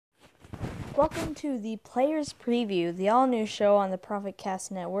Welcome to the Players Preview, the all-new show on the ProfitCast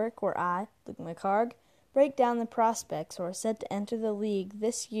Network, where I, Luke McHargue, break down the prospects who are set to enter the league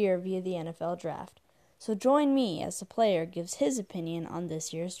this year via the NFL Draft. So join me as the player gives his opinion on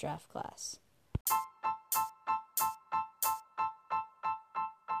this year's draft class.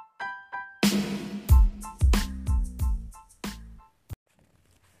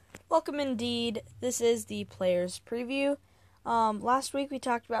 Welcome indeed. This is the Players Preview. Last week we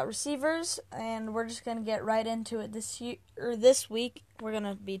talked about receivers, and we're just going to get right into it this week. We're going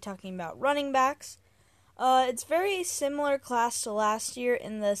to be talking about running backs. It's very similar class to last year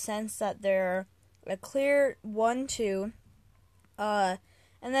in the sense that they're a clear 1-2, and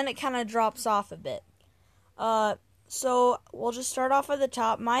then it kind of drops off a bit. So we'll just start off at the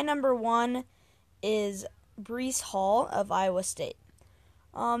top. My number one is Breece Hall of Iowa State.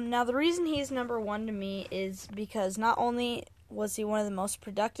 Now, the reason he's number one to me is because not only was he one of the most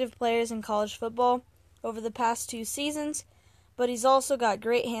productive players in college football over the past 2 seasons, but he's also got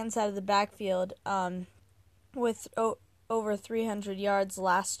great hands out of the backfield with over 300 yards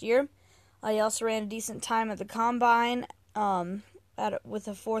last year. He also ran a decent time at the combine with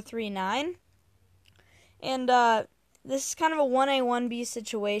a 4.39. And this is kind of a 1A, 1B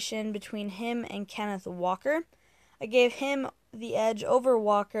situation between him and Kenneth Walker. I gave him the edge over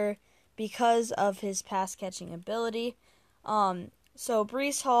Walker because of his pass-catching ability. So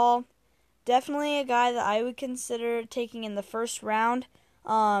Breece Hall, definitely a guy that I would consider taking in the first round,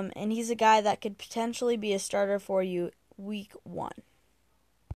 and he's a guy that could potentially be a starter for you week 1.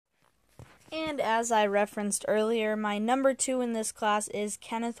 And as I referenced earlier, my number 2 in this class is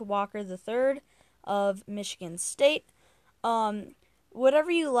Kenneth Walker III of Michigan State.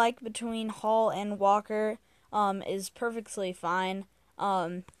 Whatever you like between Hall and Walker is perfectly fine.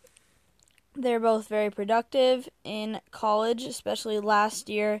 They're both very productive in college, especially last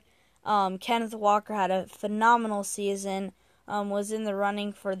year. Kenneth Walker had a phenomenal season, was in the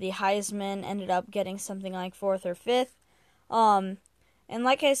running for the Heisman, ended up getting something like 4th or 5th. And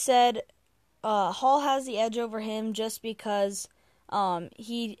like I said, Hall has the edge over him just because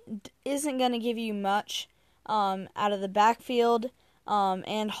he isn't going to give you much out of the backfield,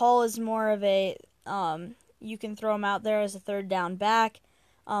 and Hall is more of a you can throw him out there as a third down back.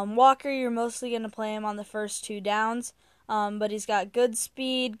 Walker, you're mostly going to play him on the first 2 downs, but he's got good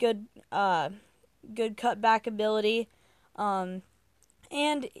speed, good cutback ability, and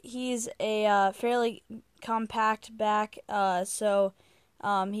he's a fairly compact back, so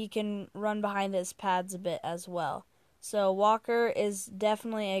he can run behind his pads a bit as well. So Walker is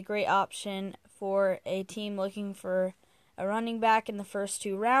definitely a great option for a team looking for a running back in the first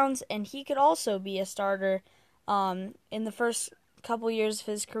 2 rounds, and he could also be a starter in the first couple years of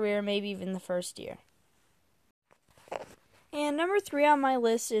his career, maybe even the first year. And number 3 on my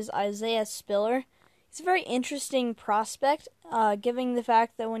list is Isaiah Spiller. He's a very interesting prospect, given the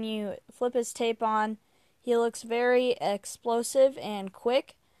fact that when you flip his tape on, he looks very explosive and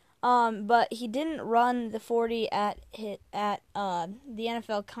quick, but he didn't run the 40 at the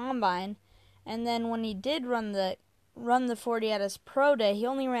NFL Combine, and then when he did run the 40 at his pro day, he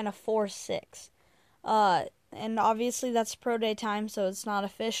only ran a 4.6. And obviously that's pro day time, so it's not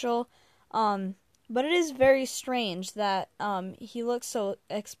official. But it is very strange that he looks so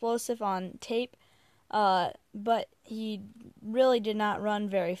explosive on tape, but he really did not run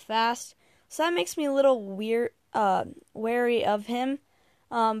very fast. So that makes me a little wary of him.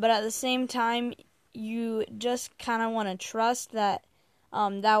 But at the same time, you just kind of want to trust that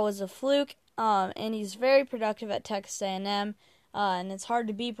that was a fluke. And he's very productive at Texas A&M, and it's hard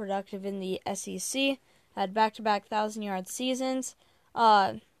to be productive in the SEC. Had back-to-back 1,000-yard seasons,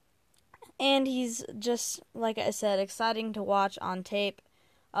 and he's just, like I said, exciting to watch on tape.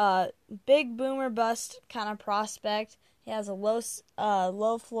 Big boomer bust kind of prospect. He has a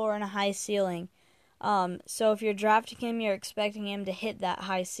low floor and a high ceiling. So if you're drafting him, you're expecting him to hit that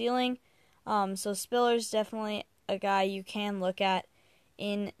high ceiling. So Spiller's definitely a guy you can look at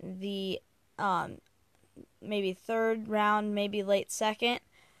in the maybe 3rd round, maybe late 2nd.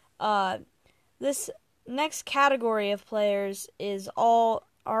 This next category of players are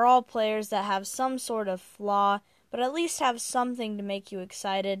all players that have some sort of flaw, but at least have something to make you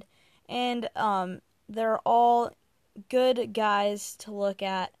excited, and they're all good guys to look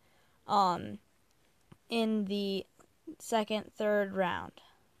at in the 2nd, 3rd round.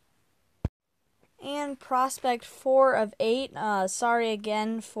 And prospect 4 of 8, sorry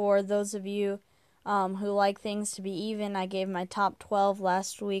again for those of you who like things to be even. I gave my top 12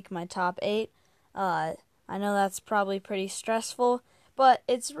 last week, my top 8. I know that's probably pretty stressful, but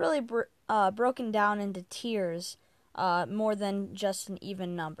it's really broken down into tiers more than just an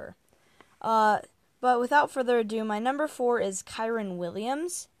even number. But without further ado, my number 4 is Kyren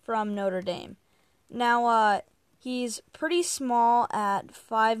Williams from Notre Dame. Now, he's pretty small at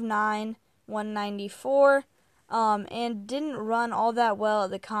 5'9", 194, and didn't run all that well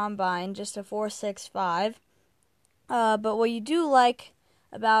at the combine, just a 4.65. But what you do like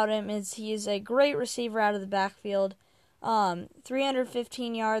about him is he is a great receiver out of the backfield.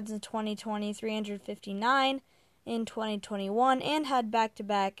 315 yards in 2020, 359 in 2021, and had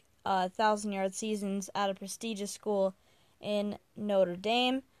back-to-back 1,000-yard seasons at a prestigious school in Notre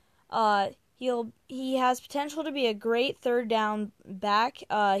Dame. He has potential to be a great third down back.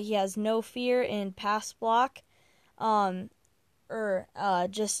 He has no fear in pass block, or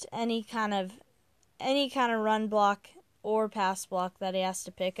just any kind of run block or pass block that he has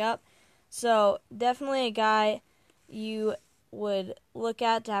to pick up. So definitely a guy you would look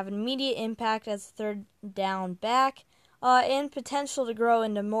at to have an immediate impact as a third down back, and potential to grow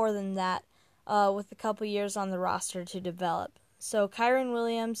into more than that with a couple years on the roster to develop. So Kyren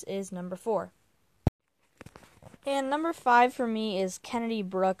Williams is number 4. And number 5 for me is Kennedy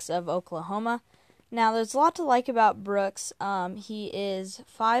Brooks of Oklahoma. Now, there's a lot to like about Brooks. He is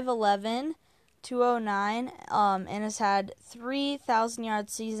 5'11", 209, and has had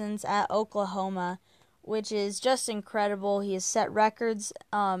 3,000-yard seasons at Oklahoma, which is just incredible. He has set records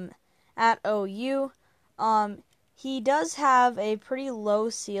at OU. He does have a pretty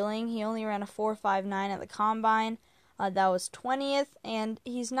low ceiling. He only ran a 4.59 at the combine. That was 20th, and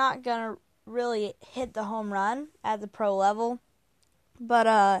he's not going to really hit the home run at the pro level.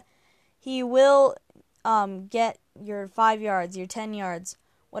 But he will get your 5 yards, your 10 yards,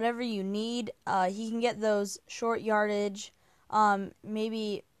 whatever you need. He can get those short yardage,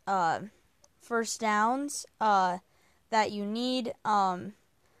 maybe first downs that you need.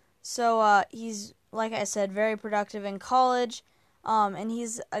 So he's, like I said, very productive in college, and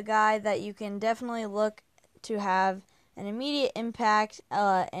he's a guy that you can definitely look to have an immediate impact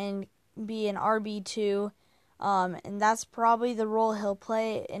and be an RB2, and that's probably the role he'll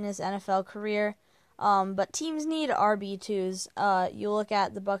play in his NFL career. But teams need RB2s. You look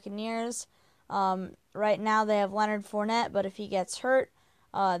at the Buccaneers. Right now they have Leonard Fournette, but if he gets hurt,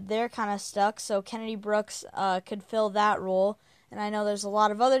 they're kind of stuck. So Kennedy Brooks could fill that role. And I know there's a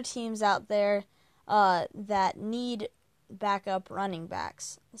lot of other teams out there that need backup running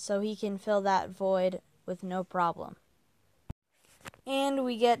backs. So he can fill that void with no problem. And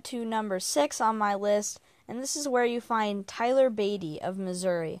we get to number 6 on my list, and this is where you find Tyler Beatty of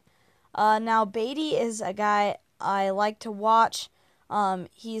Missouri. Now, Beatty is a guy I like to watch.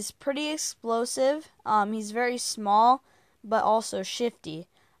 He's pretty explosive. He's very small, but also shifty.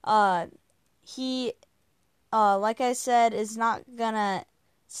 He, like I said, is not gonna,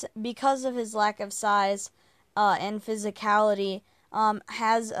 because of his lack of size and physicality,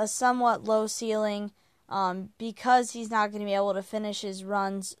 has a somewhat low ceiling. Because he's not going to be able to finish his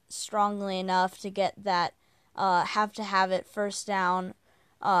runs strongly enough to get that have to have it first down,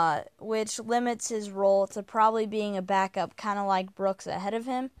 which limits his role to probably being a backup, kind of like Brooks ahead of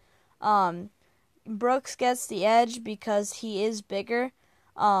him. Brooks gets the edge because he is bigger,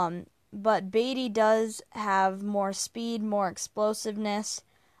 but Beatty does have more speed, more explosiveness.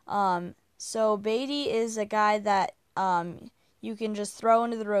 So Beatty is a guy that you can just throw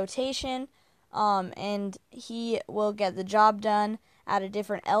into the rotation, and he will get the job done, add a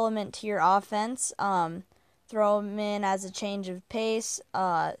different element to your offense, throw him in as a change of pace.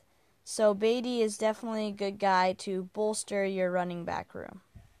 So Beatty is definitely a good guy to bolster your running back room.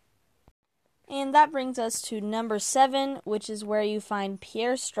 And that brings us to number 7, which is where you find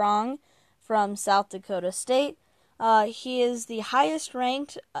Pierre Strong from South Dakota State. He is the highest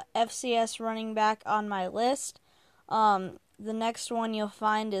ranked FCS running back on my list. The next one you'll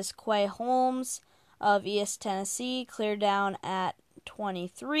find is Quay Holmes of East Tennessee, clear down at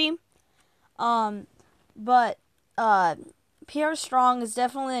 23. But Pierre Strong is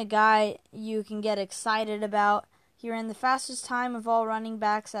definitely a guy you can get excited about. He ran the fastest time of all running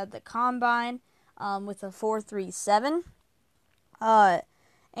backs at the combine with a 4.37.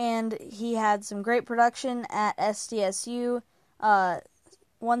 And he had some great production at SDSU,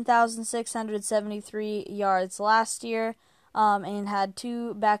 1,673 yards last year. And had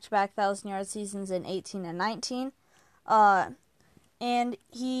 2 back-to-back 1,000-yard seasons in 18 and 19. And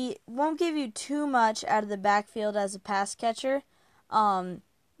he won't give you too much out of the backfield as a pass catcher,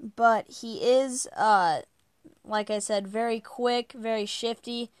 but he is, like I said, very quick, very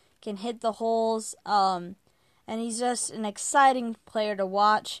shifty, can hit the holes, and he's just an exciting player to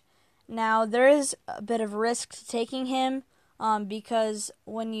watch. Now, there is a bit of risk to taking him, because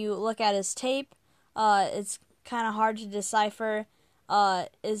when you look at his tape, it's kind of hard to decipher,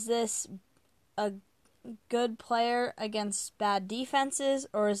 is this a good player against bad defenses,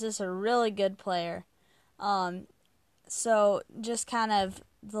 or is this a really good player? So just kind of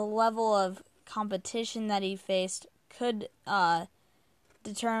the level of competition that he faced could show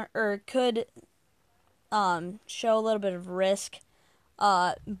a little bit of risk.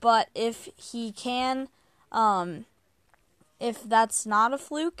 But if he can, if that's not a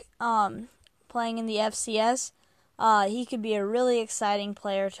fluke, playing in the FCS, he could be a really exciting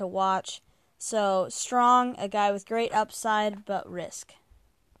player to watch. So strong, a guy with great upside, but risk.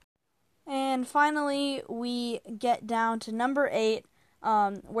 And finally, we get down to number 8,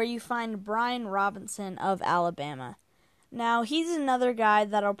 where you find Brian Robinson of Alabama. Now, he's another guy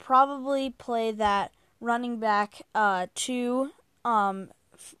that'll probably play that running back 2.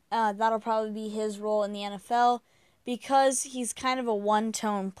 That'll probably be his role in the NFL because he's kind of a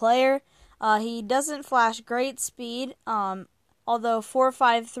one-tone player. He doesn't flash great speed, although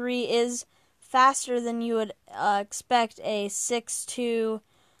 4.53 is faster than you would expect a 6'2",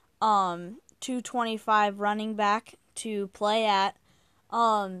 225 running back to play at.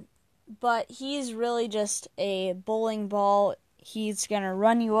 But he's really just a bowling ball. He's going to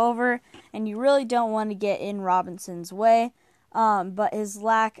run you over, and you really don't want to get in Robinson's way. But his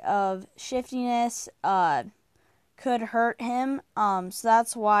lack of shiftiness could hurt him. So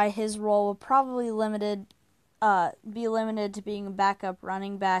that's why his role will probably be limited to being a backup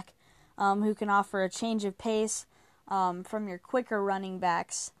running back who can offer a change of pace from your quicker running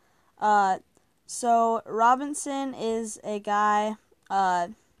backs. So Robinson is a guy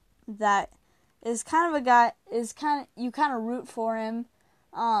that is you kind of root for him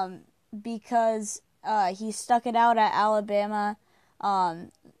because he stuck it out at Alabama.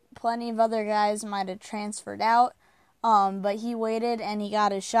 Plenty of other guys might have transferred out, but he waited and he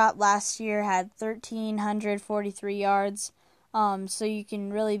got his shot last year, had 1,343 yards, so you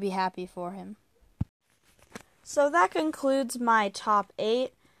can really be happy for him. So that concludes my top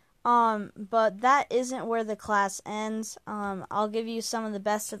 8. But that isn't where the class ends. I'll give you some of the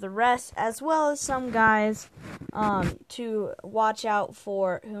best of the rest, as well as some guys to watch out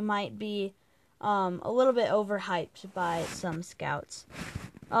for who might be a little bit overhyped by some scouts.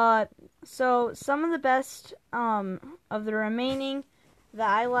 So some of the best of the remaining that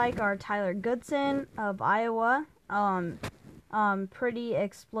I like are Tyler Goodson of Iowa. Pretty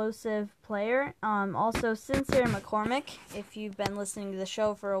explosive player. Also, Sincere McCormick, if you've been listening to the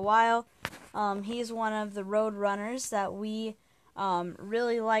show for a while, he's one of the road runners that we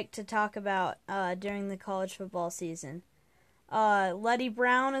really like to talk about during the college football season. Letty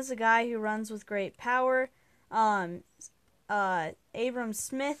Brown is a guy who runs with great power. Abram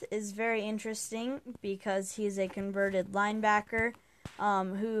Smith is very interesting because he's a converted linebacker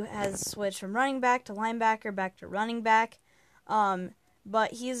who has switched from running back to linebacker back to running back.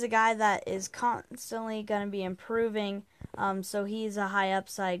 But he's a guy that is constantly going to be improving, so he's a high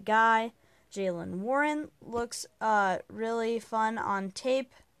upside guy. Jalen Warren looks really fun on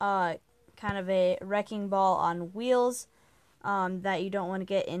tape, kind of a wrecking ball on wheels that you don't want to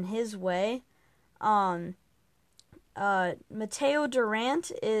get in his way. Mateo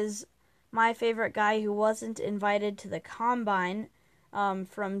Durant is my favorite guy who wasn't invited to the Combine.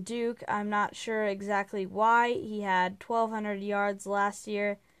 From Duke. I'm not sure exactly why. He had 1,200 yards last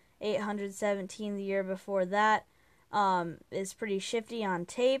year, 817 the year before that. Is pretty shifty on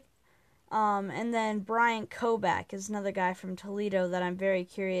tape. And then Bryant Koback is another guy from Toledo that I'm very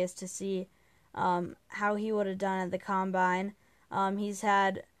curious to see how he would have done at the Combine. He's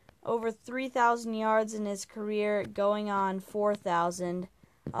had over 3,000 yards in his career, going on 4,000.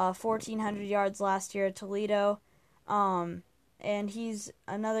 1,400 yards last year at Toledo. And he's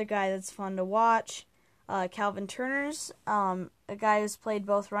another guy that's fun to watch. Calvin Turner's a guy who's played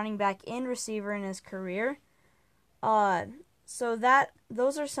both running back and receiver in his career. So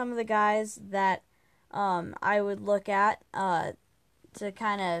those are some of the guys that I would look at to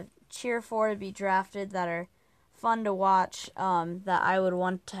kind of cheer for to be drafted that are fun to watch that I would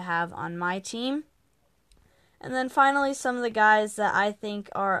want to have on my team. And then finally, some of the guys that I think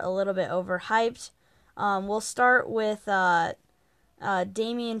are a little bit overhyped. We'll start with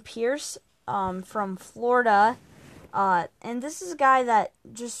Dameon Pierce from Florida. And this is a guy that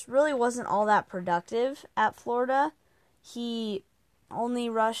just really wasn't all that productive at Florida. He only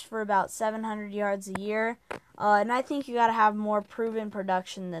rushed for about 700 yards a year. And I think you got to have more proven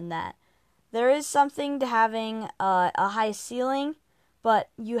production than that. There is something to having a high ceiling, but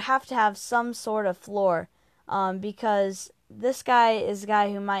you have to have some sort of floor. Because this guy is a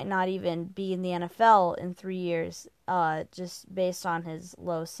guy who might not even be in the NFL in 3 years, just based on his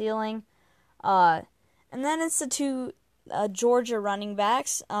low ceiling. And then it's the two Georgia running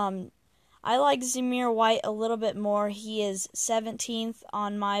backs. I like Zamir White a little bit more. He is 17th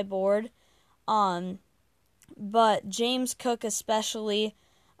on my board. But James Cook especially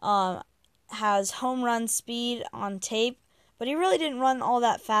has home run speed on tape, but he really didn't run all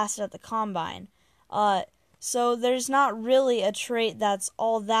that fast at the combine. So there's not really a trait that's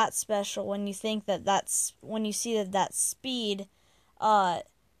all that special when you think when you see that speed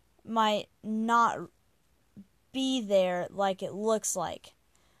might not be there like it looks like.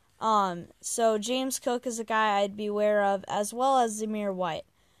 So James Cook is a guy I'd be aware of, as well as Zamir White.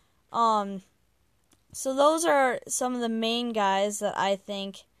 So those are some of the main guys that I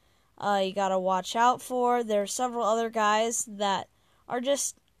think you gotta watch out for. There are several other guys that are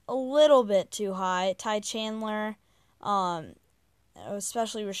just a little bit too high. Ty Chandler,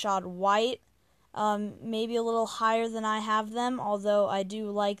 especially Rashad White, maybe a little higher than I have them, although I do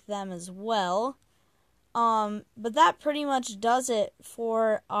like them as well. But that pretty much does it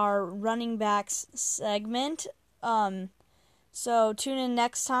for our running backs segment. So tune in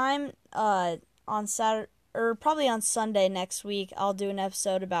next time, on Saturday, or probably on Sunday next week. I'll do an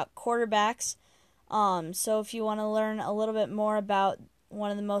episode about quarterbacks. So if you want to learn a little bit more about one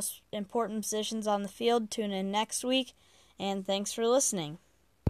of the most important positions on the field, tune in next week, and thanks for listening.